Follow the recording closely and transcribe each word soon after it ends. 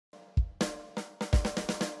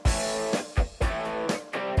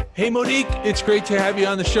Hey, Monique, it's great to have you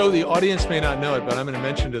on the show. The audience may not know it, but I'm going to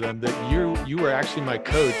mention to them that you were actually my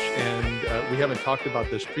coach, and we haven't talked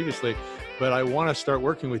about this previously, but I want to start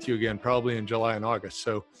working with you again, probably in July and August.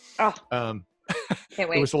 So Can't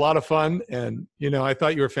wait. it was a lot of fun, and I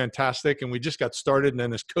thought you were fantastic, and we just got started, and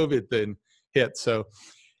then this COVID thing hit. So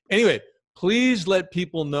anyway, please let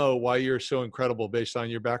people know why you're so incredible based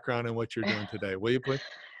on your background and what you're doing today. Will you please?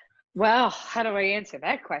 Well, how do I answer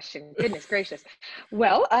that question? Goodness gracious.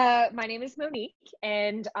 Well, my name is Monique,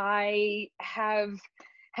 and I have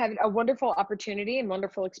had a wonderful opportunity and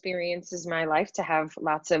wonderful experiences in my life to have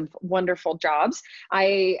lots of wonderful jobs.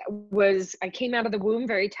 I came out of the womb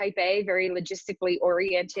very type A, very logistically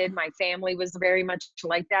oriented. My family was very much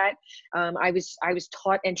like that. I was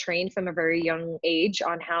taught and trained from a very young age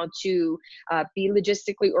on how to be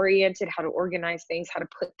logistically oriented, how to organize things, how to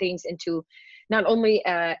put things into not only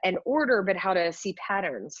an order, but how to see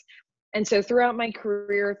patterns. And so throughout my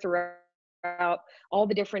career, throughout all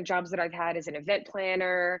the different jobs that I've had as an event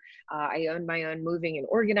planner, I owned my own moving and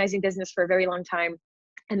organizing business for a very long time.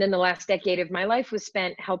 And then the last decade of my life was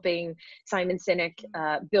spent helping Simon Sinek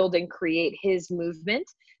build and create his movement,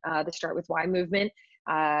 the Start With Why movement.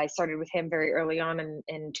 I started with him very early on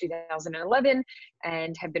in 2011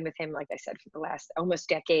 and have been with him, like I said, for the last almost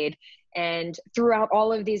decade. And throughout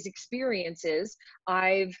all of these experiences,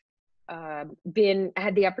 I've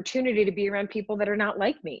had the opportunity to be around people that are not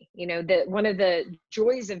like me. One of the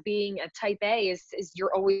joys of being a type A is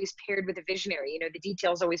you're always paired with a visionary. The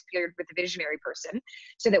details always paired with a visionary person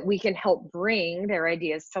so that we can help bring their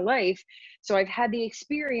ideas to life. So I've had the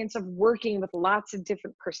experience of working with lots of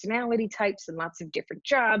different personality types and lots of different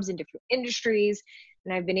jobs in different industries.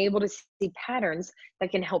 And I've been able to see patterns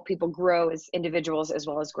that can help people grow as individuals as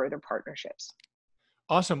well as grow their partnerships.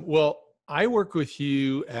 Awesome. Well, I work with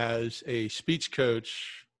you as a speech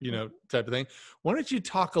coach, type of thing. Why don't you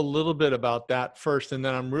talk a little bit about that first? And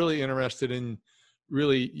then I'm really interested in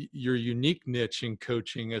really your unique niche in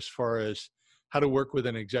coaching as far as how to work with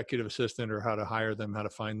an executive assistant or how to hire them, how to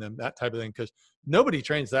find them, that type of thing, because nobody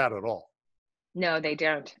trains that at all. No, they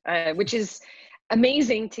don't, which is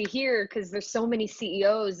amazing to hear because there's so many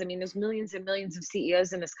CEOs. I mean, there's millions and millions of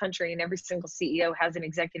CEOs in this country, and every single CEO has an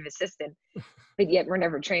executive assistant, but yet we're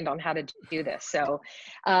never trained on how to do this. So,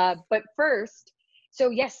 but first, so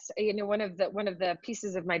yes, one of the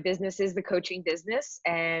pieces of my business is the coaching business,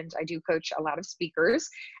 and I do coach a lot of speakers,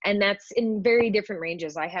 and that's in very different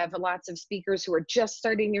ranges. I have lots of speakers who are just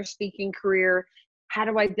starting their speaking career. How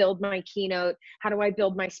do I build my keynote? How do I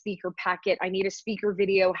build my speaker packet? I need a speaker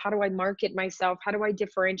video. How do I market myself? How do I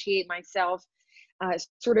differentiate myself?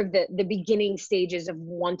 Sort of the beginning stages of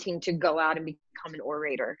wanting to go out and become an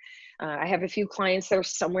orator. I have a few clients that are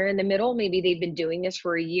somewhere in the middle. Maybe they've been doing this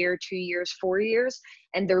for a year, 2 years, 4 years,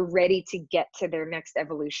 and they're ready to get to their next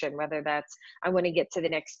evolution, whether that's, I want to get to the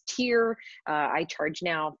next tier. I charge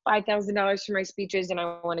now $5,000 for my speeches and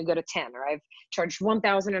I want to go to 10, or I've charged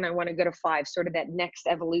 1,000 and I want to go to 5, sort of that next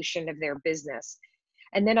evolution of their business.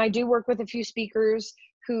 And then I do work with a few speakers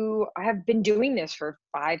who have been doing this for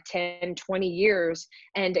 5, 10, 20 years,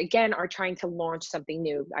 and again, are trying to launch something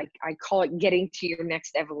new. I call it getting to your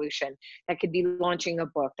next evolution. That could be launching a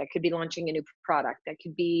book, that could be launching a new product, that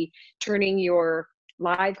could be turning your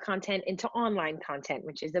live content into online content,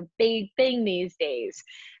 which is a big thing these days.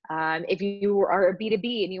 If you are a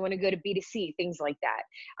B2B and you want to go to B2C, things like that.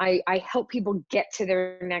 I help people get to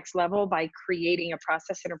their next level by creating a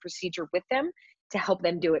process and a procedure with them to help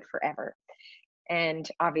them do it forever. And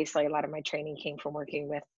obviously, a lot of my training came from working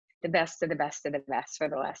with the best of the best of the best for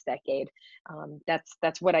the last decade.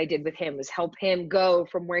 That's what I did with him, was help him go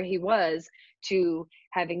from where he was to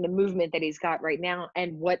having the movement that he's got right now.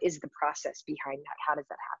 And what is the process behind that? How does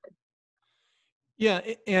that happen?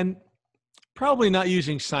 Yeah, and probably not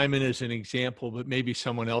using Simon as an example, but maybe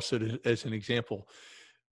someone else as an example.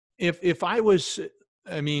 If I was,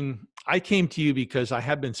 I came to you because I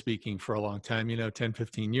have been speaking for a long time, 10,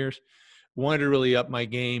 15 years. Wanted to really up my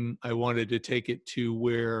game. I wanted to take it to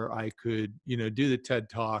where I could, do the TED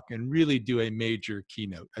Talk and really do a major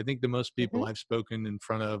keynote. I think the most people I've spoken in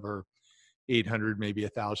front of are 800, maybe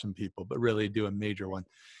 1,000 people, but really do a major one.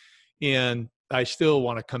 And I still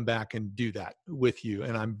want to come back and do that with you.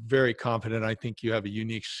 And I'm very confident. I think you have a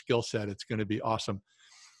unique skill set. It's going to be awesome.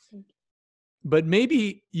 But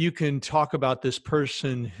maybe you can talk about this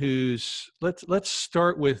person who's, let's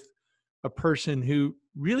start with a person who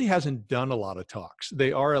really hasn't done a lot of talks.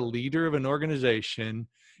 They are a leader of an organization.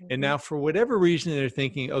 And now for whatever reason, they're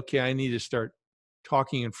thinking, okay, I need to start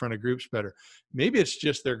talking in front of groups better. Maybe it's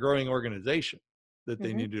just their growing organization that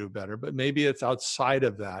they need to do better, but maybe it's outside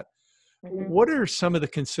of that. What are some of the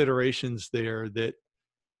considerations there that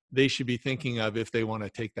they should be thinking of if they want to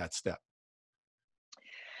take that step?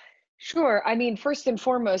 Sure. I mean, first and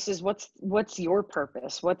foremost is what's your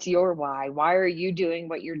purpose? What's your why? Why are you doing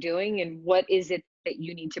what you're doing, and what is it that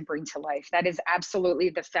you need to bring to life? That is absolutely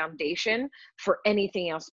the foundation for anything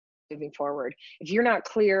else moving forward. If you're not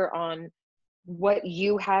clear on what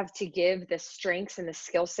you have to give, the strengths and the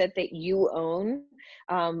skill set that you own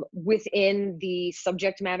within the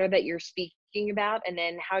subject matter that you're speaking about, and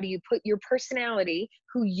then how do you put your personality,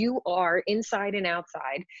 who you are inside and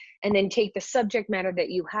outside, and then take the subject matter that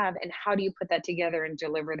you have and how do you put that together and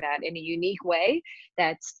deliver that in a unique way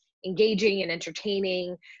that's engaging and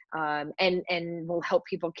entertaining, and will help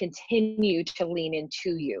people continue to lean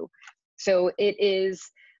into you. So it is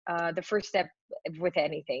the first step with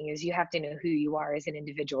anything is you have to know who you are as an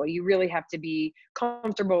individual. You really have to be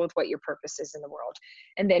comfortable with what your purpose is in the world.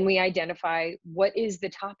 And then we identify what is the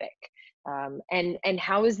topic, and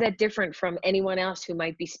how is that different from anyone else who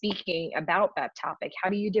might be speaking about that topic? How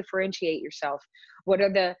do you differentiate yourself? What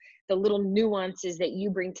are the little nuances that you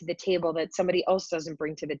bring to the table that somebody else doesn't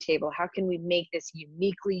bring to the table? How can we make this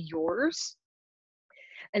uniquely yours?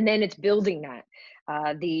 And then it's building that.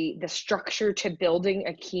 The structure to building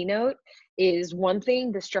a keynote is one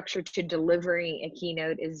thing. The structure to delivering a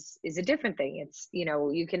keynote is a different thing. It's,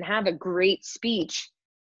 you can have a great speech,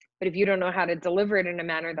 but if you don't know how to deliver it in a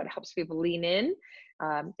manner that helps people lean in,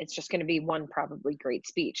 it's just going to be one probably great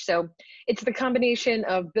speech. So it's the combination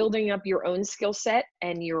of building up your own skill set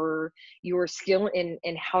and your skill in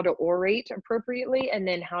how to orate appropriately, and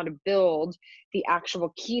then how to build the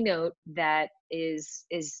actual keynote that is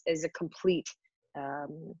a complete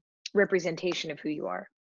representation of who you are.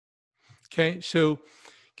 Okay, so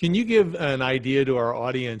can you give an idea to our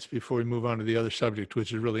audience before we move on to the other subject,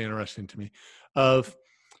 which is really interesting to me, of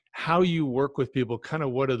how you work with people? Kind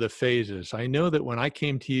of what are the phases? I know that when I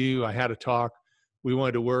came to you, I had a talk. We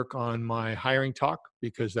wanted to work on my hiring talk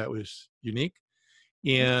because that was unique.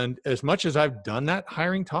 And as much as I've done that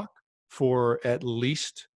hiring talk for at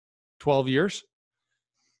least 12 years,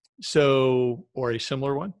 so, or a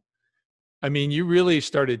similar one, I mean, you really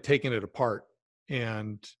started taking it apart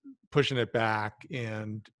and pushing it back.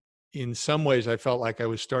 And in some ways, I felt like I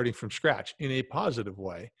was starting from scratch in a positive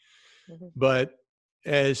way. Mhm. But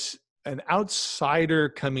as an outsider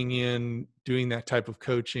coming in, doing that type of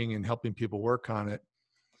coaching and helping people work on it,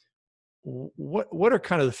 what are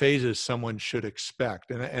kind of the phases someone should expect?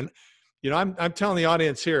 And I'm telling the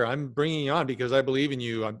audience here, I'm bringing you on because I believe in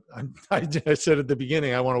you. I said at the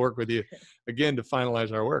beginning, I want to work with you again to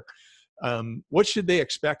finalize our work. What should they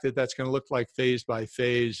expect that's going to look like phase by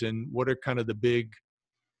phase, and what are kind of the big?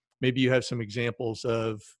 Maybe you have some examples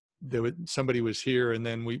of somebody was here and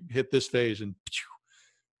then we hit this phase and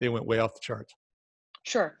they went way off the charts.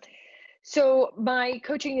 Sure. So my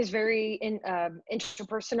coaching is very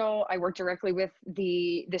interpersonal. I work directly with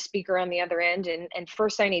the speaker on the other end, and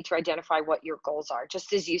first I need to identify what your goals are.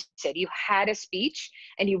 Just as you said, you had a speech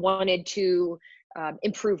and you wanted to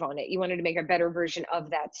improve on it. You wanted to make a better version of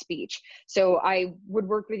that speech. So I would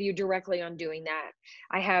work with you directly on doing that.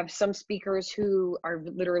 I have some speakers who are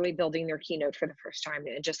literally building their keynote for the first time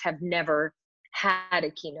and just have never had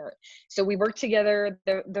a keynote. So we work together.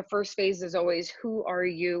 The first phase is always, who are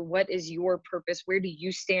you? What is your purpose? Where do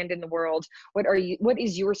you stand in the world? What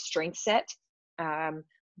is your strength set?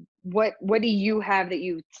 What do you have that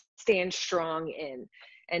you stand strong in?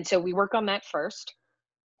 And so we work on that first.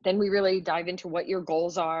 Then we really dive into what your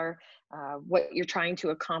goals are, what you're trying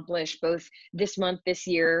to accomplish both this month, this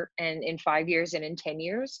year, and in 5 years and in 10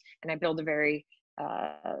 years. And I build a very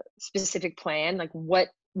specific plan, like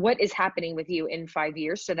what is happening with you in 5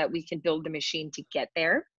 years so that we can build the machine to get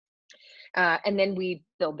there. And then we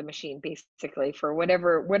build the machine basically for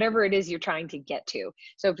whatever it is you're trying to get to.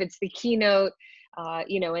 So if it's the keynote,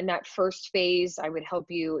 in that first phase, I would help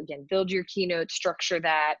you again build your keynote, structure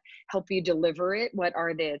that, help you deliver it. What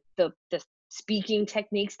are the speaking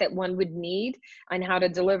techniques that one would need, and how to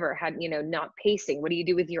deliver? How, not pacing. What do you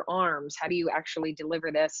do with your arms? How do you actually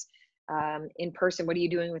deliver this in person? What are you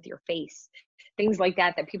doing with your face? Things like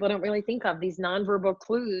that people don't really think of. These nonverbal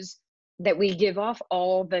clues that we give off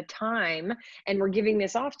all the time, and we're giving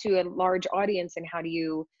this off to a large audience, and how do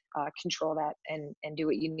you control that and do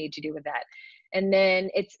what you need to do with that? And then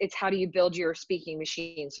it's how do you build your speaking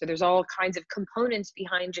machine? So there's all kinds of components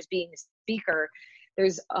behind just being a speaker.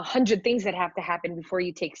 There's 100 things that have to happen before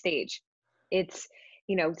you take stage. It's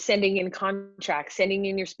sending in contracts, sending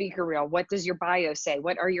in your speaker reel. What does your bio say?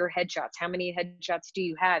 What are your headshots? How many headshots do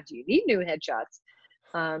you have? Do you need new headshots?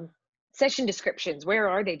 Session descriptions, where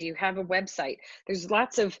are they? Do you have a website? There's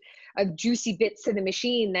lots of juicy bits to the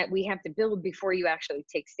machine that we have to build before you actually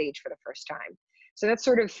take stage for the first time. So that's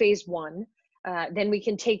sort of phase one. Then we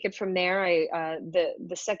can take it from there.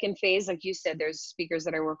 The second phase, like you said, there's speakers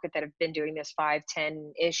that I work with that have been doing this 5,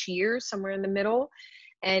 10-ish years, somewhere in the middle.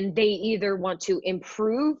 And they either want to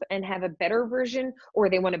improve and have a better version, or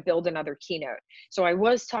they want to build another keynote. So I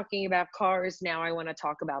was talking about cars. Now I want to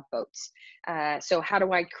talk about boats. So how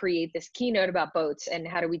do I create this keynote about boats, and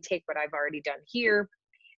how do we take what I've already done here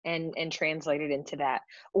and translate it into that?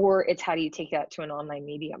 Or it's how do you take that to an online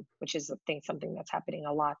medium, which is, I think, something that's happening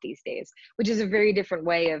a lot these days, which is a very different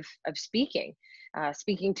way of speaking.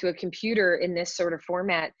 Speaking to a computer in this sort of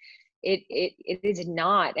format, it is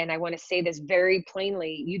not, and I want to say this very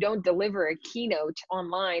plainly, you don't deliver a keynote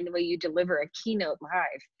online the way you deliver a keynote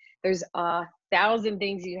live. There's 1,000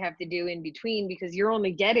 things you have to do in between, because you're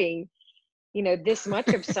only getting, you know, this much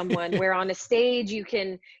of someone, where on a stage you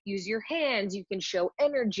can use your hands, you can show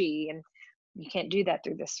energy, and you can't do that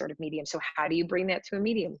through this sort of medium. So how do you bring that to a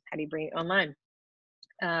medium? How do you bring it online?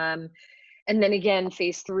 And then again,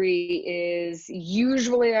 phase three is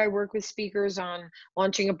usually I work with speakers on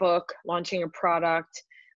launching a book, launching a product,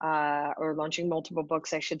 or launching multiple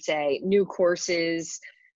books, I should say, new courses.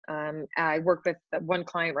 I work with one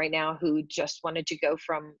client right now who just wanted to go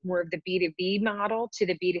from more of the B2B model to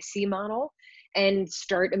the B2C model and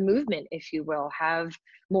start a movement, if you will, have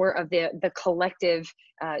more of the collective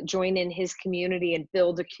join in his community and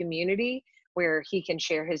build a community where he can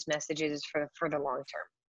share his messages for the long term.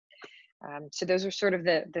 So those are sort of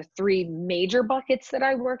the three major buckets that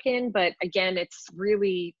I work in. But again, it's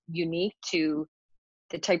really unique to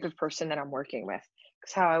the type of person that I'm working with,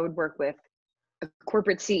 because how I would work with a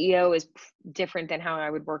corporate CEO is different than how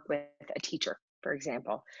I would work with a teacher, for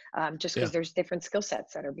example, just Yeah. because there's different skill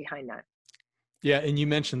sets that are behind that. Yeah. And you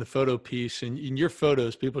mentioned the photo piece, and in your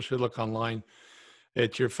photos, people should look online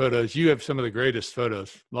at your photos. You have some of the greatest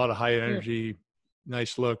photos, a lot of high Mm, energy,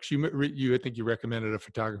 nice looks. I think you recommended a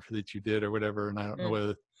photographer that you did or whatever. And I don't know mm.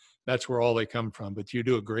 whether that's where all they come from, but you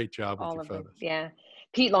do a great job with All your of them. photos. Yeah.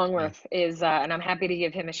 Pete Yeah. Longworth is, and I'm happy to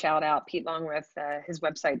give him a shout out. Pete Longworth, his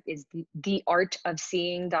website is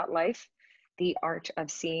theartofseeing.life,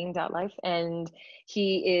 theartofseeing.life. And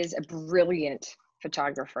he is a brilliant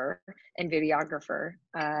photographer and videographer.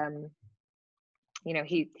 You know,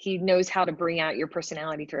 he knows how to bring out your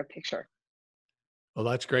personality through a picture. Well,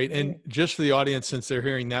 that's great. And Mm. just for the audience, since they're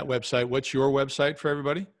hearing that website, what's your website for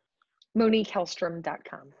everybody?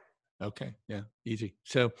 MoniqueHelstrom.com. Okay. Yeah. Easy.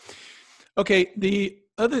 So, okay. The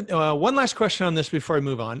other, one last question on this before I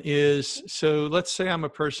move on is, so let's say I'm a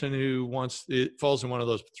person who it falls in one of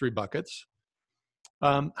those three buckets.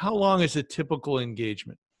 How long is a typical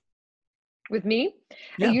engagement? With me, I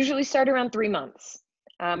Yeah. usually start around 3 months.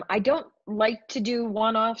 I don't like to do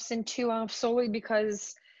one-offs and two-offs solely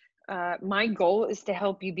because my goal is to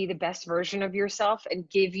help you be the best version of yourself and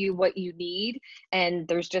give you what you need. And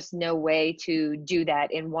there's just no way to do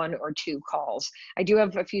that in 1 or 2 calls. I do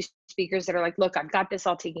have a few speakers that are like, look, I've got this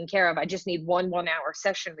all taken care of. I just need one 1-hour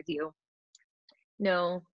session with you.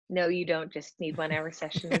 No, no, you don't just need 1-hour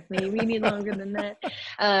session with me. We need longer than that,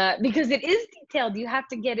 because it is detailed. You have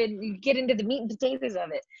to you get into the meat and potatoes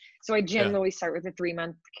of it. So I Yeah. generally start with a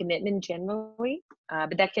 3-month commitment generally,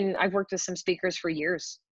 but I've worked with some speakers for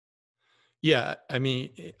years. Yeah. I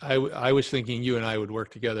mean, I was thinking you and I would work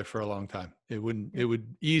together for a long time. It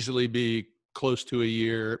would easily be close to a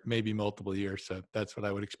year, maybe multiple years. So that's what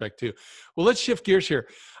I would expect too. Well, let's shift gears here.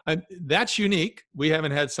 That's unique. We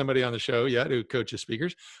haven't had somebody on the show yet who coaches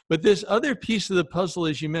speakers, but this other piece of the puzzle,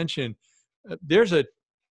 as you mentioned, there's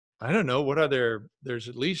I don't know, there's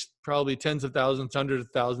at least probably tens of thousands, hundreds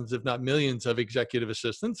of thousands, if not millions of executive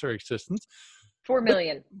assistants or assistants. 4 But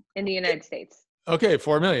million in the United States. okay,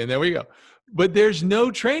 4 million. There we go. But there's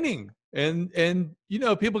no training. And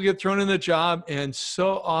people get thrown in the job. And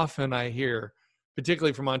so often I hear,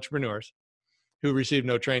 particularly from entrepreneurs who receive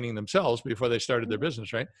no training themselves before they started their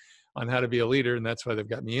business, right? On how to be a leader. And that's why they've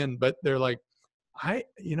got me in. But they're like, I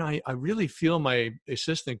really feel my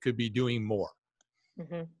assistant could be doing more.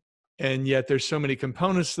 Mm-hmm. And yet there's so many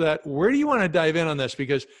components to that. Where do you want to dive in on this?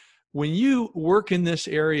 Because when you work in this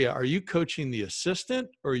area, are you coaching the assistant,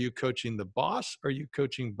 or are you coaching the boss, or are you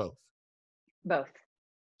coaching both? Both.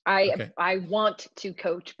 I Okay. I want to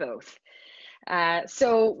coach both.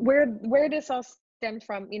 So where this all stemmed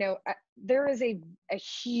from, there is a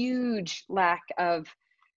huge lack of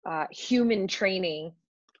human training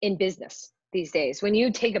in business these days. When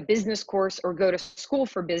you take a business course or go to school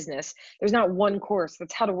for business, there's not one course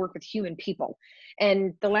that's how to work with human people.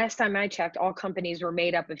 And the last time I checked, all companies were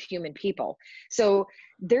made up of human people. So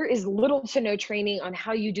there is little to no training on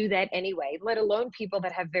how you do that anyway, let alone people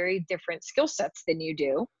that have very different skill sets than you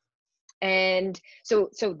do. And so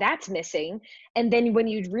that's missing. And then when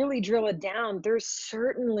you really drill it down, there's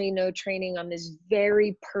certainly no training on this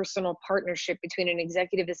very personal partnership between an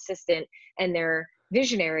executive assistant and their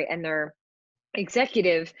visionary and their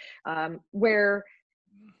executive, where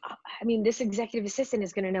I mean, this executive assistant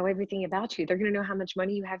is going to know everything about you. They're going to know how much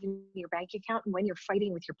money you have in your bank account and when you're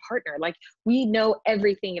fighting with your partner. Like, we know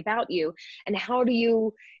everything about you. And how do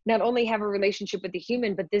you not only have a relationship with the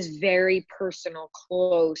human, but this very personal,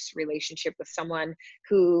 close relationship with someone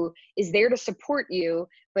who is there to support you,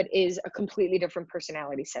 but is a completely different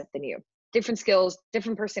personality set than you? Different skills,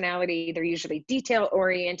 different personality. They're usually detail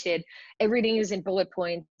oriented. Everything is in bullet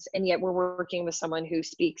points. And yet we're working with someone who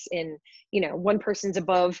speaks in, one person's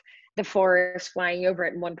above the forest flying over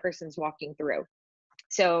it and one person's walking through.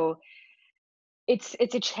 So it's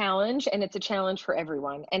a challenge, and it's a challenge for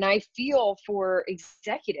everyone. And I feel for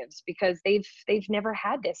executives because they've never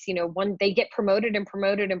had this. One, they get promoted and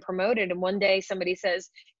promoted and promoted, and one day somebody says,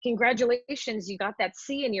 congratulations, you got that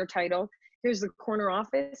C in your title. Here's the corner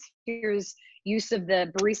office. Here's use of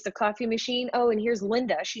the barista coffee machine. Oh, and here's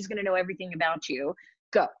Linda. She's going to know everything about you.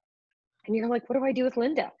 Go. And you're like, what do I do with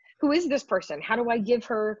Linda? Who is this person? How do I give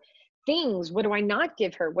her things? What do I not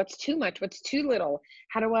give her? What's too much? What's too little?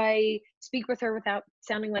 How do I speak with her without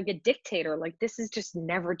sounding like a dictator? Like, this is just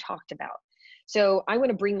never talked about. So I want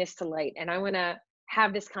to bring this to light, and I want to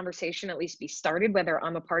have this conversation at least be started. Whether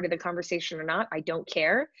I'm a part of the conversation or not, I don't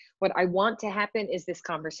care. What I want to happen is this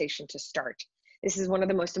conversation to start. This is one of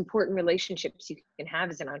the most important relationships you can have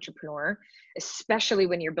as an entrepreneur, especially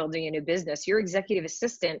when you're building a new business. Your executive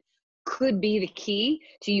assistant could be the key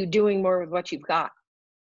to you doing more with what you've got,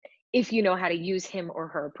 if you know how to use him or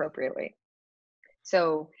her appropriately.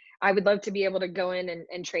 So I would love to be able to go in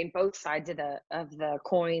and train both sides of the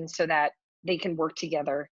coin so that they can work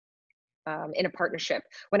together in a partnership.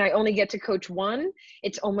 When I only get to coach one,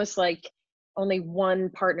 it's almost like only one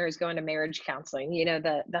partner is going to marriage counseling.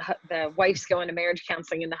 The wife's going to marriage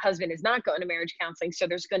counseling and the husband is not going to marriage counseling. So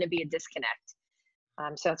there's going to be a disconnect.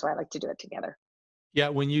 So that's why I like to do it together. Yeah.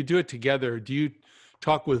 When you do it together, do you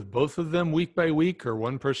talk with both of them week by week, or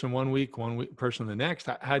one person one week, person the next?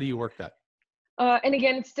 How do you work that? And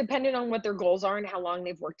again, it's dependent on what their goals are and how long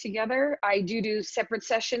they've worked together. I do separate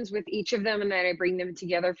sessions with each of them, and then I bring them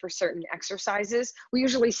together for certain exercises. We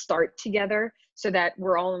usually start together so that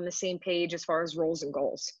we're all on the same page as far as roles and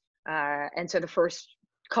goals. And so the first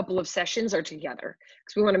couple of sessions are together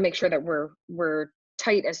because we want to make sure that we're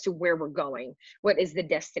tight as to where we're going. What is the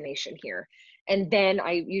destination here? And then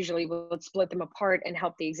I usually will split them apart and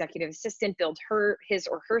help the executive assistant build his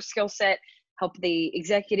or her skill set, help the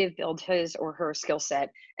executive build his or her skill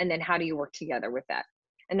set, and then how do you work together with that?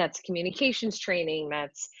 And that's communications training,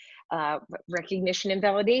 that's recognition and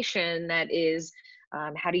validation, that is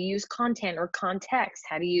how to use content or context,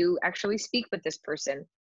 how do you actually speak with this person,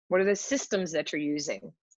 what are the systems that you're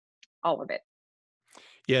using, all of it.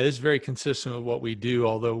 Yeah, it's very consistent with what we do,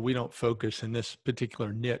 although we don't focus in this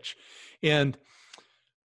particular niche. And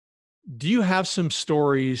do you have some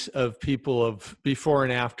stories of people of before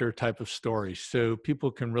and after type of stories so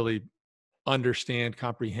people can really understand,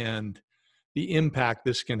 comprehend the impact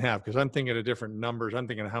this can have? Because I'm thinking of different numbers. I'm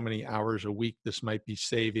thinking of how many hours a week this might be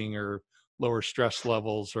saving, or lower stress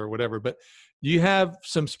levels or whatever. But do you have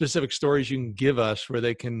some specific stories you can give us where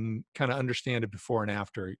they can kind of understand it before and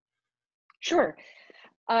after? Sure.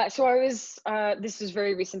 So I was, this was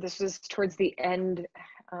very recent. This was towards the end,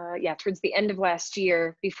 towards the end of last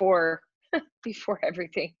year, before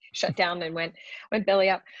everything shut down and went belly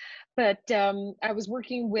up. But I was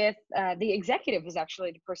working with the executive was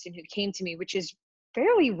actually the person who came to me, which is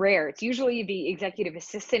fairly rare. It's usually the executive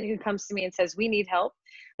assistant who comes to me and says, we need help.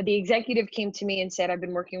 But the executive came to me and said, I've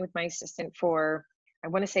been working with my assistant for, I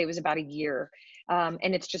want to say it was about a year,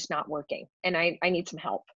 and it's just not working. And I need some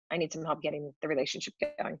help. I need some help getting the relationship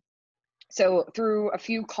going. So through a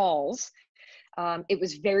few calls, it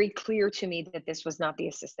was very clear to me that this was not the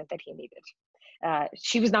assistant that he needed.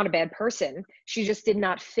 She was not a bad person. She just did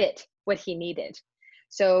not fit what he needed.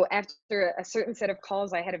 So after a certain set of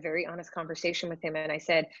calls, I had a very honest conversation with him. And I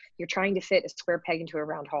said, you're trying to fit a square peg into a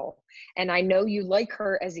round hole. And I know you like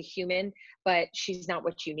her as a human, but she's not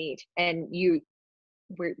what you need. And we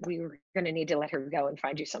were going to need to let her go and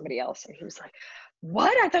find you somebody else. And he was like,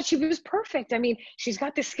 what? I thought she was perfect. I mean, she's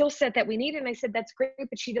got the skill set that we need. And I said, that's great,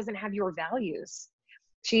 but she doesn't have your values.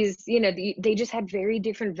 She's, they just had very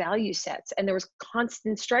different value sets, and there was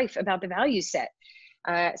constant strife about the value set.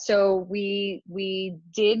 So we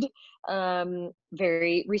did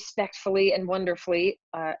very respectfully and wonderfully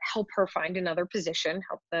help her find another position,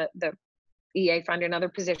 help the EA found another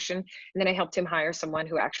position, and then I helped him hire someone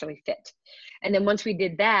who actually fit. And then once we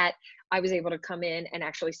did that, I was able to come in and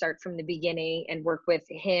actually start from the beginning and work with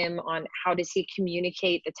him on how does he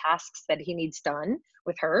communicate the tasks that he needs done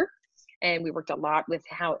with her. And we worked a lot with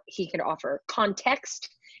how he could offer context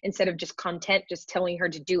instead of just content, just telling her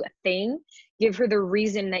to do a thing. Give her the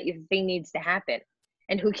reason that the thing needs to happen.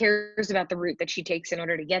 And who cares about the route that she takes in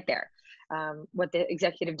order to get there? What the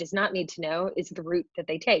executive does not need to know is the route that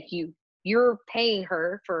they take. You're paying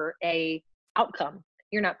her for a outcome.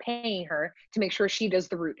 You're not paying her to make sure she does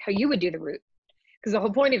the route how you would do the route. Because the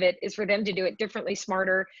whole point of it is for them to do it differently,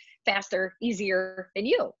 smarter, faster, easier than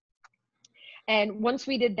you. And once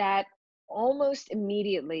we did that, almost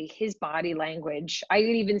immediately, his body language, I could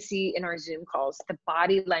even see in our Zoom calls, the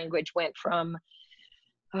body language went from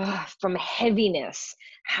heaviness,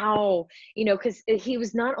 how, because he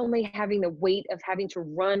was not only having the weight of having to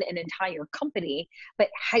run an entire company, but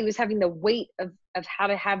he was having the weight of how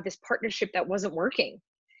to have this partnership that wasn't working.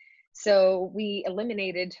 So we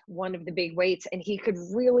eliminated one of the big weights, and he could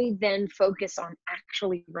really then focus on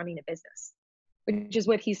actually running a business, which is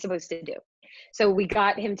what he's supposed to do. So we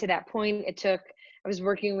got him to that point. I was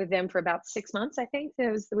working with them for about 6 months, I think.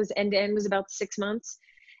 It was end to end was about 6 months.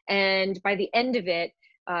 And by the end of it,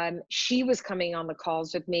 she was coming on the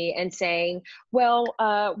calls with me and saying, well,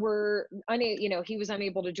 he was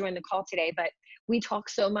unable to join the call today, but we talk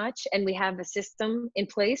so much and we have a system in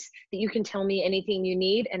place that you can tell me anything you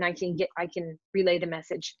need, and I can relay the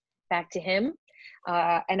message back to him.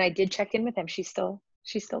 And I did check in with him. She's still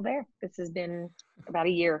there. This has been about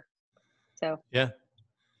a year. So yeah.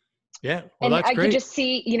 Well, and that's I great. could just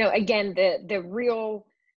see, again, the real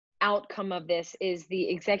outcome of this is the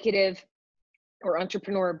executive or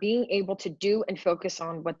entrepreneur being able to do and focus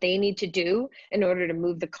on what they need to do in order to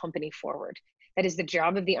move the company forward. That is the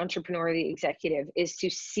job of the entrepreneur or the executive, is to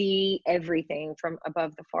see everything from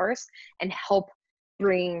above the forest and help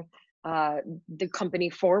bring the company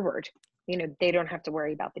forward. They don't have to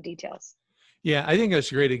worry about the details. Yeah, I think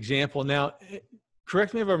that's a great example. Now,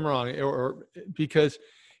 correct me if I'm wrong, or because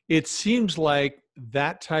it seems like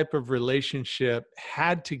that type of relationship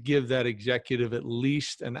had to give that executive at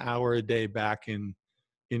least an hour a day back in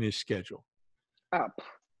his schedule.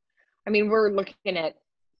 We're looking at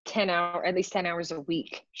at least 10 hours a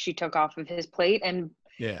week she took off of his plate. And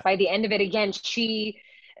by the end of it, again, she,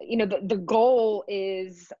 the goal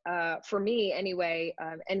is, for me anyway,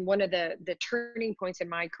 and one of the turning points in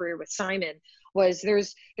my career with Simon was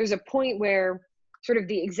there's a point where sort of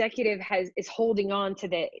the executive is holding on to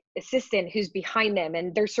the assistant who's behind them,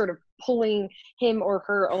 and they're sort of pulling him or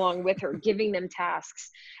her along with her, giving them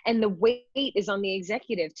tasks. And the weight is on the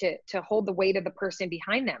executive to hold the weight of the person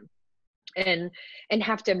behind them and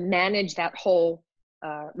have to manage that whole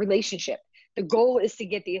relationship. The goal is to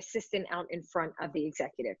get the assistant out in front of the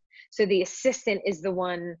executive. So the assistant is the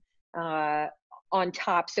one on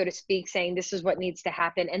top, so to speak, saying this is what needs to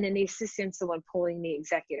happen. And then the assistant's the one pulling the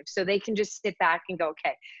executive. So they can just sit back and go,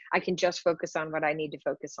 okay, I can just focus on what I need to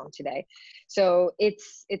focus on today. So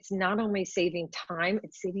it's not only saving time,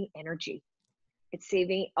 it's saving energy. It's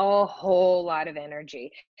saving a whole lot of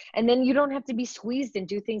energy. And then you don't have to be squeezed and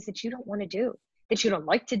do things that you don't want to do, that you don't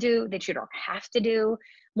like to do, that you don't have to do.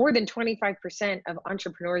 More than 25% of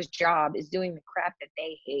entrepreneurs' job is doing the crap that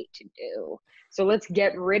they hate to do. So let's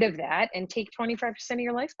get rid of that and take 25% of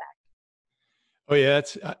your life back. Oh yeah,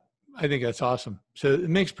 I think that's awesome. So it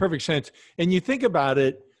makes perfect sense. And you think about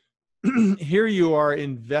it, here you are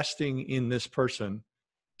investing in this person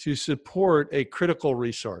to support a critical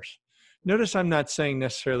resource. Notice I'm not saying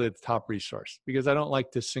necessarily the top resource, because I don't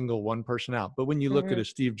like to single one person out. But when you look at a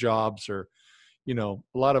Steve Jobs or, a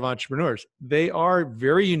lot of entrepreneurs, they are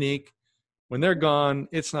very unique. When they're gone,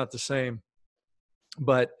 it's not the same.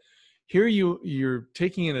 But here you're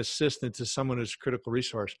taking an assistant to someone who's a critical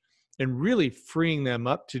resource and really freeing them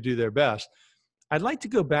up to do their best. I'd like to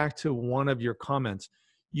go back to one of your comments.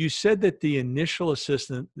 You said that the initial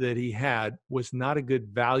assistant that he had was not a good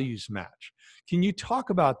values match. Can you talk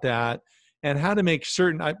about that and how to make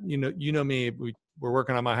certain, you know me, we're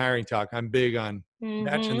working on my hiring talk. I'm big on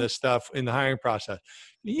matching this stuff in the hiring process.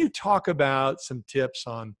 Can you talk about some tips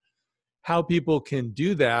on how people can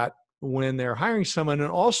do that when they're hiring someone, and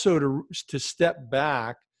also to step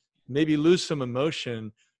back, maybe lose some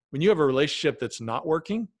emotion when you have a relationship that's not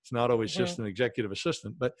working? It's not always just an executive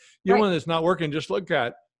assistant, but you have one that's not working. Just look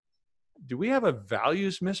at, do we have a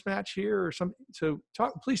values mismatch here or something? So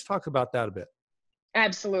please talk about that a bit.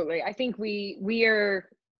 Absolutely. I think we are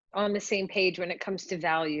on the same page when it comes to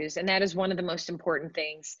values. And that is one of the most important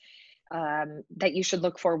things that you should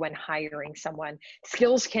look for when hiring someone.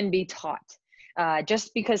 Skills can be taught.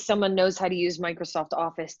 Just because someone knows how to use Microsoft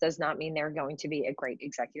Office does not mean they're going to be a great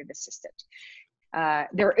executive assistant.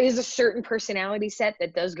 There is a certain personality set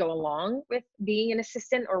that does go along with being an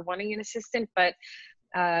assistant or wanting an assistant, but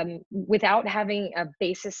without having a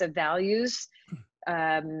basis of values,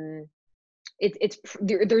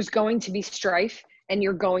 there's going to be strife, and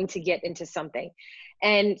you're going to get into something.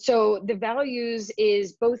 And so the values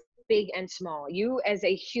is both big and small. You as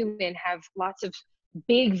a human have lots of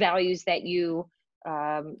big values that you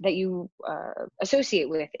associate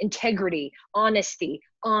with: integrity, honesty,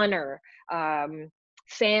 honor,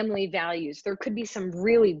 family values. There could be some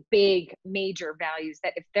really big, major values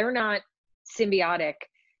that if they're not symbiotic,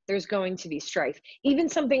 there's going to be strife. Even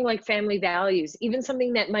something like family values, even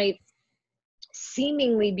something that might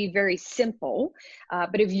seemingly be very simple,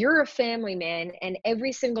 but if you're a family man and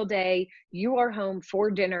every single day you are home for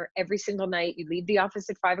dinner, every single night you leave the office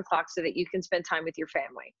at 5 o'clock so that you can spend time with your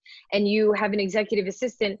family, and you have an executive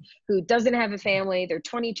assistant who doesn't have a family, they're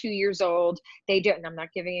 22 years old, they don't, and I'm not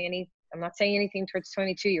saying anything towards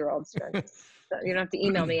 22-year-olds, so you don't have to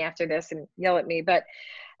email me after this and yell at me, but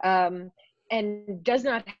and does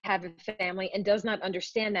not have a family and does not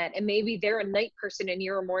understand that, and maybe they're a night person and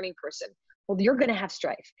you're a morning person. Well, you're going to have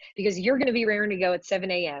strife because you're going to be raring to go at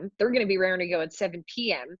 7 a.m. They're going to be raring to go at 7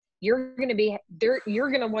 p.m. You're going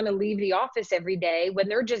to want to leave the office every day when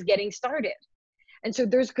they're just getting started. And so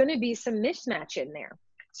there's going to be some mismatch in there.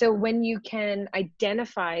 So when you can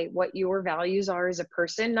identify what your values are as a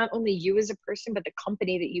person, not only you as a person, but the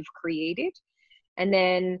company that you've created, and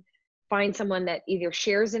then find someone that either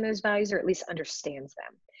shares in those values or at least understands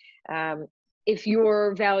them. If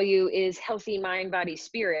your value is healthy mind, body,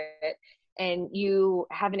 spirit, and you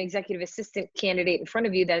have an executive assistant candidate in front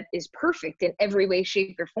of you that is perfect in every way,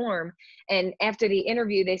 shape, or form, and after the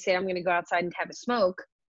interview they say, I'm going to go outside and have a smoke,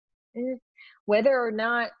 whether or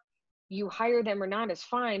not you hire them or not is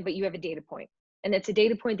fine, but you have a data point, and that's a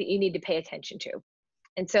data point that you need to pay attention to.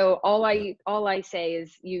 And so all I say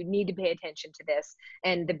is you need to pay attention to this,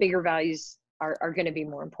 and the bigger values are going to be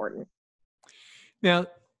more important. Now,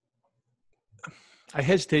 I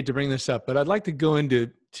hesitate to bring this up, but I'd like to go into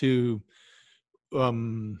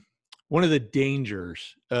one of the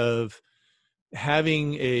dangers of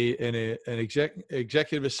having an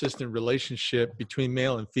executive assistant relationship between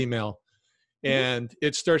male and female, and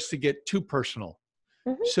it starts to get too personal.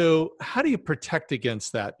 So how do you protect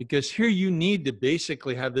against that? Because here you need to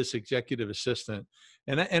basically have this executive assistant,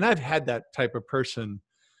 and I've had that type of person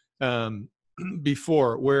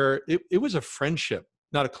before, where it was a friendship,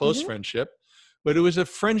 not a close friendship, but it was a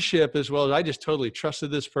friendship as well. As I just totally trusted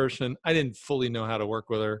this person. I didn't fully know how to work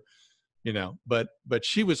with her, but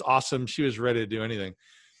she was awesome. She was ready to do anything.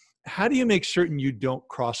 How do you make certain you don't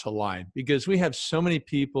cross a line? Because we have so many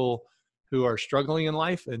people who are struggling in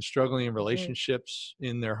life and struggling in relationships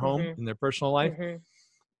in their home, in their personal life.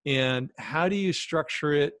 And how do you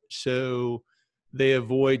structure it so they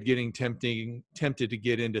avoid getting tempted to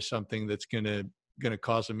get into something that's going to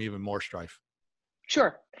cause them even more strife?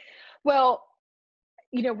 Sure. Well,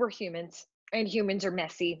 we're humans, and humans are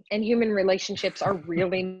messy, and human relationships are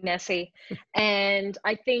really messy. And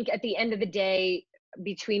I think at the end of the day,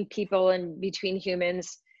 between people and between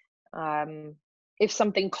humans, if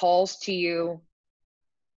something calls to you,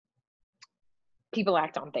 people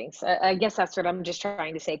act on things. I guess that's what I'm just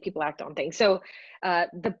trying to say. People act on things. So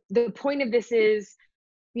the point of this is,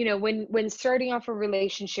 when starting off a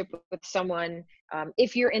relationship with someone,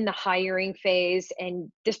 if you're in the hiring phase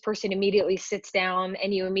and this person immediately sits down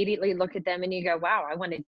and you immediately look at them and you go, wow, I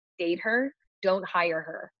want to date her, don't hire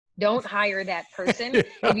her. Don't hire that person. Yeah,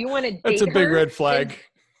 if you want to date that's a big red flag.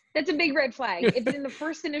 That's a big red flag. If in the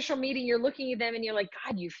first initial meeting you're looking at them and you're like,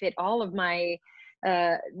 God, you fit all of my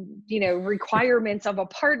requirements of a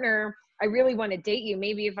partner, I really want to date you.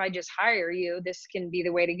 Maybe if I just hire you, this can be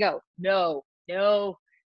the way to go. No.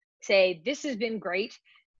 Say, this has been great.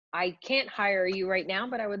 I can't hire you right now,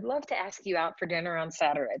 but I would love to ask you out for dinner on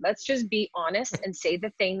Saturday. Let's just be honest and say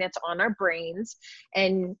the thing that's on our brains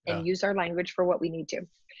and use our language for what we need to.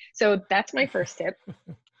 So that's my first tip.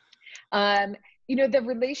 The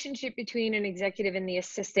relationship between an executive and the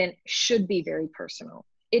assistant should be very personal.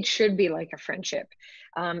 It should be like a friendship.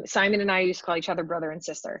 Simon and I used to call each other brother and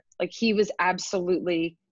sister. Like, he was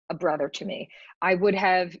absolutely a brother to me. I would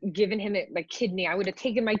have given him my kidney. I would have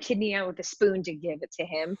taken my kidney out with a spoon to give it to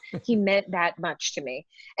him. He meant that much to me.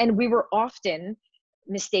 And we were often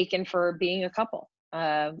mistaken for being a couple.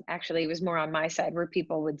 Actually, it was more on my side, where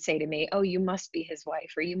people would say to me, oh, you must be his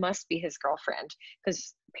wife, or you must be his girlfriend,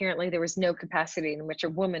 because apparently there was no capacity in which a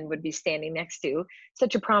woman would be standing next to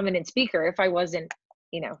such a prominent speaker if I wasn't,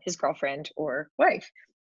 his girlfriend or wife.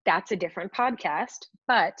 that's a different podcast.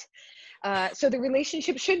 But so the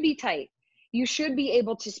relationship should be tight. You should be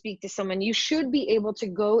able to speak to someone. You should be able to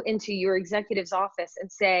go into your executive's office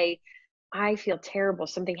and say, I feel terrible.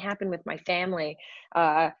 Something happened with my family.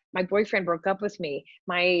 My boyfriend broke up with me.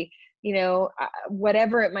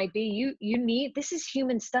 Whatever it might be, this is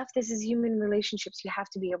human stuff. This is human relationships. You have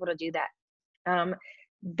to be able to do that.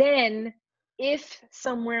 Then if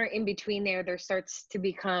somewhere in between there starts to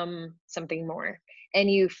become something more,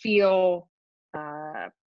 and you feel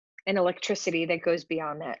an electricity that goes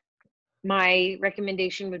beyond that, my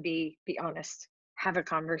recommendation would be honest, have a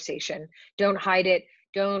conversation. Don't hide it.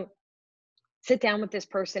 Don't sit down with this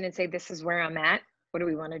person and say, this is where I'm at. What do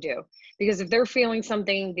we want to do? Because if they're feeling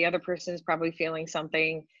something, the other person is probably feeling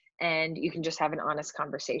something, and you can just have an honest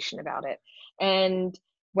conversation about it. And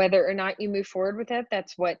whether or not you move forward with it,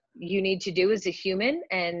 that's what you need to do as a human.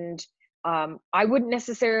 And I wouldn't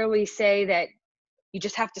necessarily say that you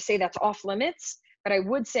just have to say that's off limits, but I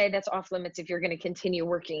would say that's off limits if you're going to continue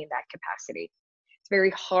working in that capacity. It's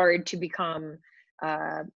very hard to become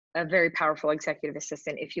a very powerful executive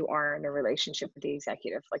assistant if you are in a relationship with the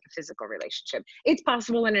executive, like a physical relationship. It's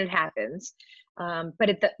possible and it happens. But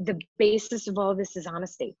at the basis of all this is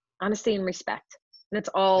honesty and respect. And that's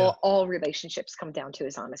all relationships come down to,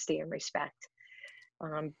 is honesty and respect.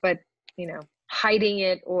 But hiding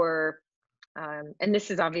it and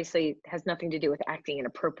this is obviously has nothing to do with acting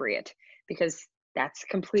inappropriate, because that's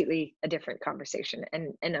completely a different conversation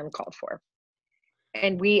and uncalled for.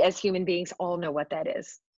 And we as human beings all know what that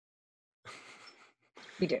is.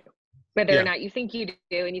 We do. Whether or not you think you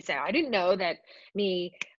do, and you say, I didn't know that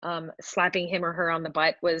me slapping him or her on the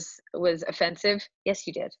butt was offensive. Yes,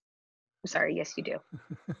 you did. I'm sorry. Yes, you do.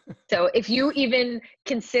 So if you even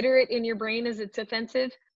consider it in your brain as it's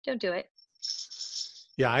offensive, don't do it.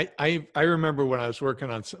 Yeah, I remember when I was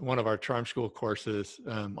working on one of our charm school courses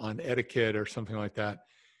on etiquette or something like that,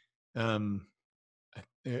 maybe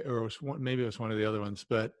it was one of the other ones,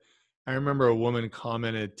 but I remember a woman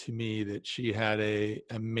commented to me that she had a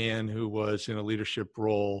man who was in a leadership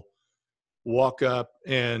role walk up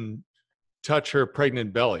and touch her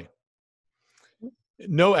pregnant belly.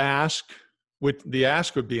 No ask, the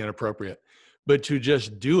ask would be inappropriate, but to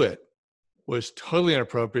just do it was totally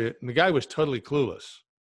inappropriate. And the guy was totally clueless.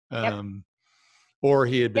 Or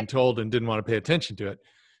he had been told and didn't want to pay attention to it.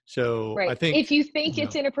 So right. I think if you think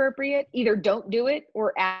it's inappropriate, either don't do it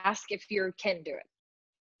or ask if you can do it.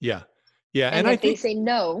 Yeah. Yeah. And if they say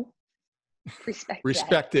no,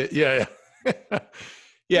 respect it. Yeah.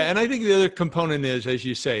 Yeah. And I think the other component is, as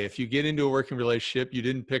you say, if you get into a working relationship, you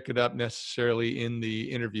didn't pick it up necessarily in the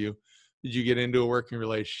interview. Did you get into a working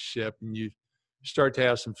relationship and you start to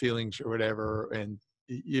have some feelings or whatever? And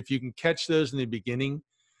if you can catch those in the beginning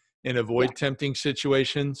and avoid tempting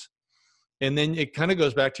situations, and then it kind of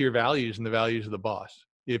goes back to your values and the values of the boss.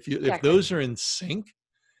 If those are in sync,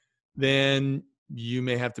 then you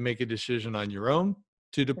may have to make a decision on your own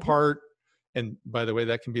to depart. And by the way,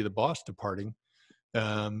 that can be the boss departing.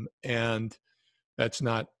 And that's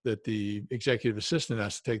not that the executive assistant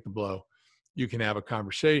has to take the blow. You can have a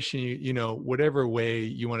conversation, whatever way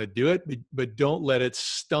you want to do it, but don't let it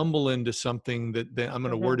stumble into something that I'm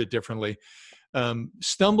going to word it differently.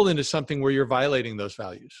 Stumble into something where you're violating those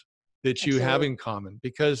values that you have in common,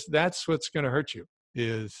 because that's what's going to hurt you.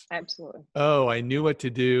 Is absolutely. Oh, I knew what to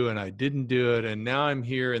do and I didn't do it, and now I'm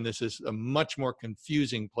here, and this is a much more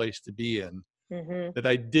confusing place to be in that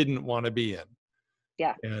I didn't want to be in.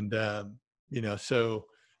 Yeah. And so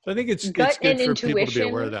I think it's gut good and for intuition, people to be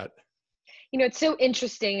aware of that. It's so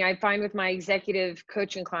interesting. I find with my executive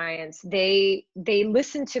coaching clients, they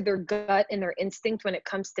listen to their gut and their instinct when it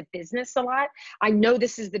comes to business a lot. I know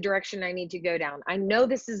this is the direction I need to go down. I know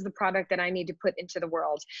this is the product that I need to put into the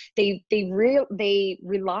world. They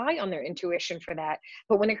rely on their intuition for that.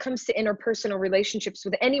 But when it comes to interpersonal relationships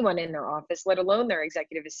with anyone in their office, let alone their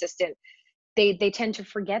executive assistant, they tend to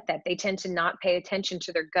forget that. They tend to not pay attention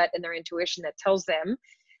to their gut and their intuition that tells them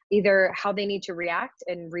either how they need to react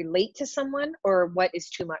and relate to someone, or what is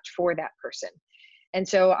too much for that person. And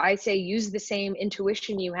so I say, use the same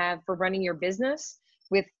intuition you have for running your business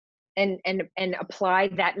with, and apply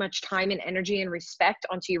that much time and energy and respect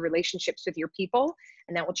onto your relationships with your people,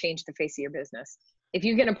 and that will change the face of your business. If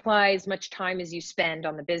you can apply as much time as you spend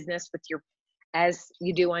on the business as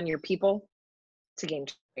you do on your people, it's a game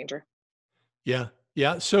changer. Yeah.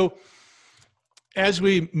 Yeah. So as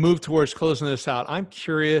we move towards closing this out, I'm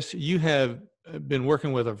curious, you have been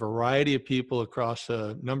working with a variety of people across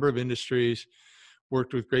a number of industries,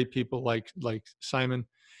 worked with great people like Simon.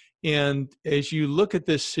 And as you look at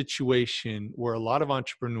this situation where a lot of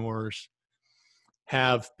entrepreneurs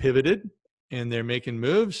have pivoted and they're making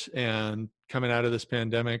moves and coming out of this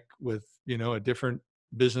pandemic with, a different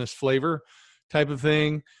business flavor type of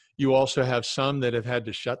thing. You also have some that have had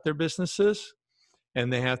to shut their businesses,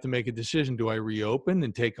 and they have to make a decision. Do I reopen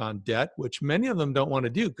and take on debt, which many of them don't want to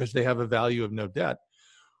do because they have a value of no debt?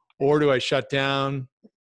 Or do I shut down,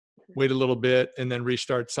 wait a little bit, and then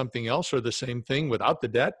restart something else or the same thing without the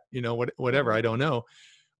debt? Whatever, I don't know.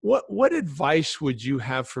 What advice would you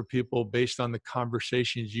have for people based on the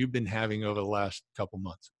conversations you've been having over the last couple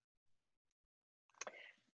months?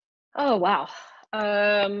 Oh, wow.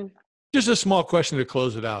 Just a small question to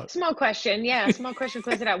close it out. Small question. Yeah, small question.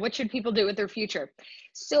 Close it out. What should people do with their future?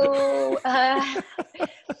 So, um,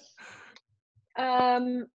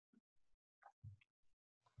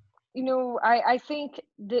 I think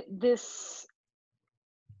that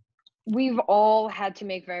we've all had to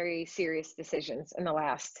make very serious decisions in the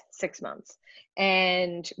last 6 months.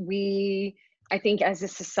 And I think as a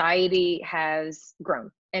society has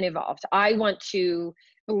grown and evolved. I want to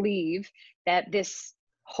believe that this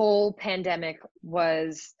whole pandemic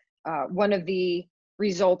was one of the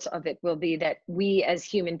results of it will be that we as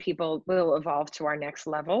human people will evolve to our next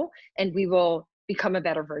level, and we will become a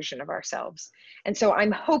better version of ourselves. And so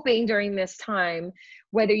I'm hoping during this time,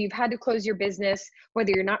 whether you've had to close your business,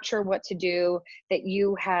 whether you're not sure what to do, that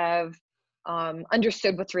you have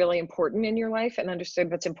understood what's really important in your life and understood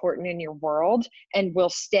what's important in your world, and will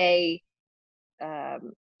stay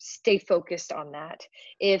focused on that.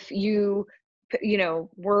 If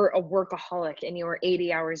were a workaholic and you were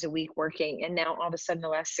 80 hours a week working, and now all of a sudden the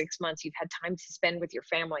last 6 months you've had time to spend with your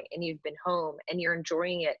family and you've been home and you're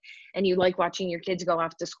enjoying it and you like watching your kids go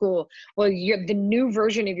off to school, well, the new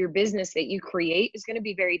version of your business that you create is going to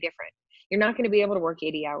be very different. You're not going to be able to work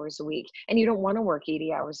 80 hours a week, and you don't want to work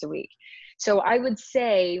 80 hours a week. So I would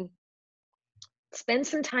say spend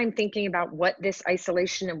some time thinking about what this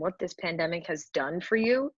isolation and what this pandemic has done for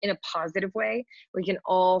you in a positive way. We can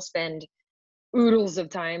all spend oodles of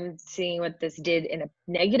time seeing what this did in a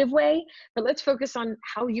negative way, but let's focus on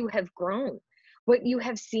how you have grown, what you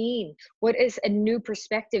have seen, what is a new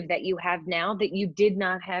perspective that you have now that you did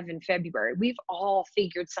not have in February. We've all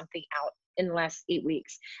figured something out in the last 8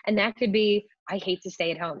 weeks. And that could be, I hate to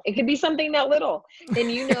stay at home. It could be something that little. Then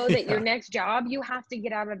you know that your next job, you have to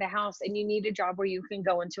get out of the house, and you need a job where you can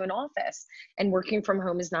go into an office, and working from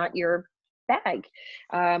home is not your bag.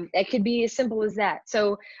 It could be as simple as that.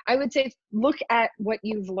 So I would say look at what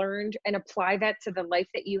you've learned and apply that to the life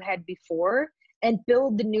that you had before, and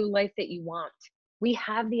build the new life that you want. We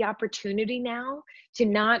have the opportunity now to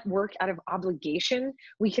not work out of obligation.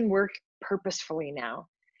 We can work purposefully now.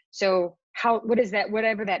 So what is that,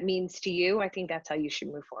 whatever that means to you, I think that's how you should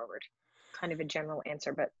move forward. Kind of a general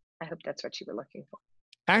answer, but I hope that's what you were looking for.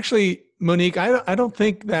 Actually, Monique, I don't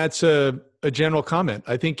think that's a general comment.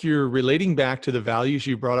 I think you're relating back to the values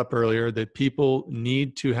you brought up earlier, that people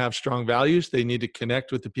need to have strong values. They need to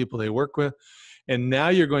connect with the people they work with. And now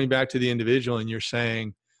you're going back to the individual and you're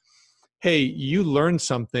saying, hey, you learned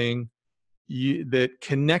something that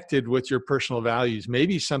connected with your personal values,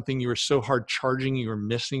 maybe something you were so hard charging you were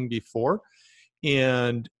missing before.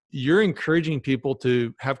 And you're encouraging people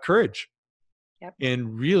to have courage. Yep.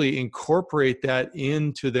 And really incorporate that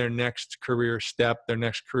into their next career step, their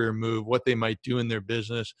next career move, what they might do in their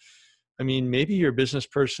business. I mean, maybe you're a business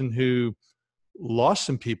person who lost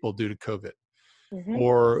some people due to COVID,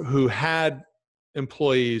 or who had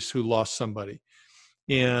employees who lost somebody.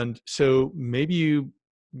 And so maybe you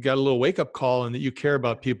got a little wake-up call, and that you care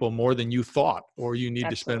about people more than you thought, or you need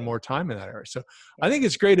to spend more time in that area. So I think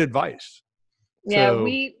it's great advice. Yeah, so,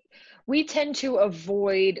 we tend to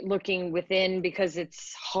avoid looking within because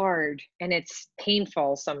it's hard and it's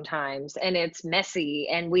painful sometimes and it's messy,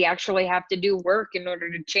 and we actually have to do work in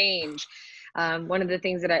order to change. One of the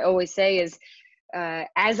things that I always say is,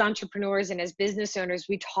 as entrepreneurs and as business owners,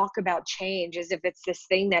 we talk about change as if it's this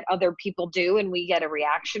thing that other people do and we get a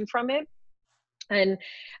reaction from it. And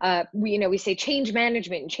we say change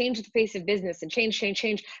management and change the face of business and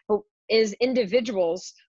change. But as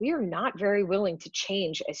individuals, we are not very willing to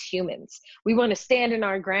change as humans. We want to stand in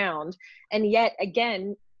our ground. And yet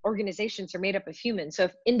again, organizations are made up of humans. So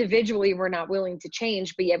if individually we're not willing to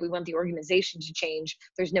change, but yet we want the organization to change,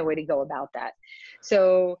 there's no way to go about that.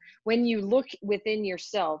 So when you look within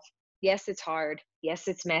yourself, yes, it's hard. Yes,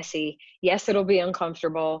 it's messy. Yes, it'll be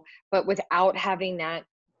uncomfortable. But without having that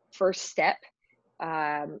first step,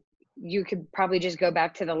 you could probably just go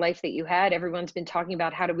back to the life that you had. Everyone's been talking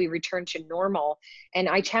about how do we return to normal. And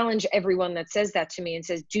I challenge everyone that says that to me and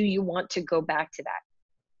says, do you want to go back to that?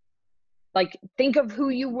 Like, think of who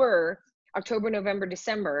you were October, November,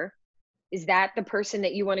 December, Is that the person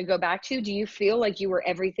that you want to go back to? Do you feel like you were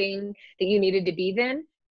everything that you needed to be then? And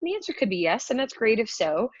the answer could be yes, and that's great if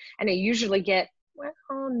so. And I usually get, well,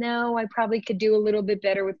 oh no, I probably could do a little bit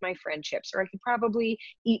better with my friendships, or I could probably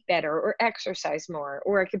eat better or exercise more,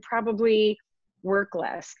 or I could probably work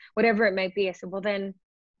less, whatever it might be. I said, well, then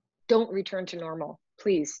don't return to normal,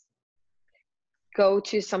 please. Go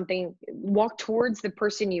to something, walk towards the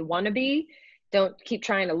person you want to be. Don't keep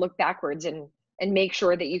trying to look backwards and make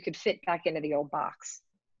sure that you could fit back into the old box.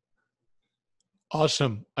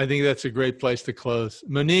 Awesome. I think that's a great place to close.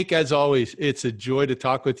 Monique, as always, it's a joy to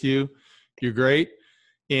talk with you. You're great.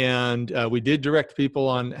 And we did direct people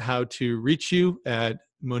on how to reach you at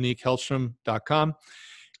MoniqueHelstrom.com.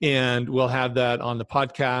 And we'll have that on the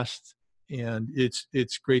podcast. And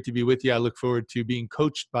it's great to be with you. I look forward to being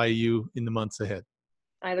coached by you in the months ahead.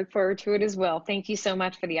 I look forward to it as well. Thank you so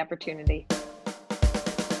much for the opportunity.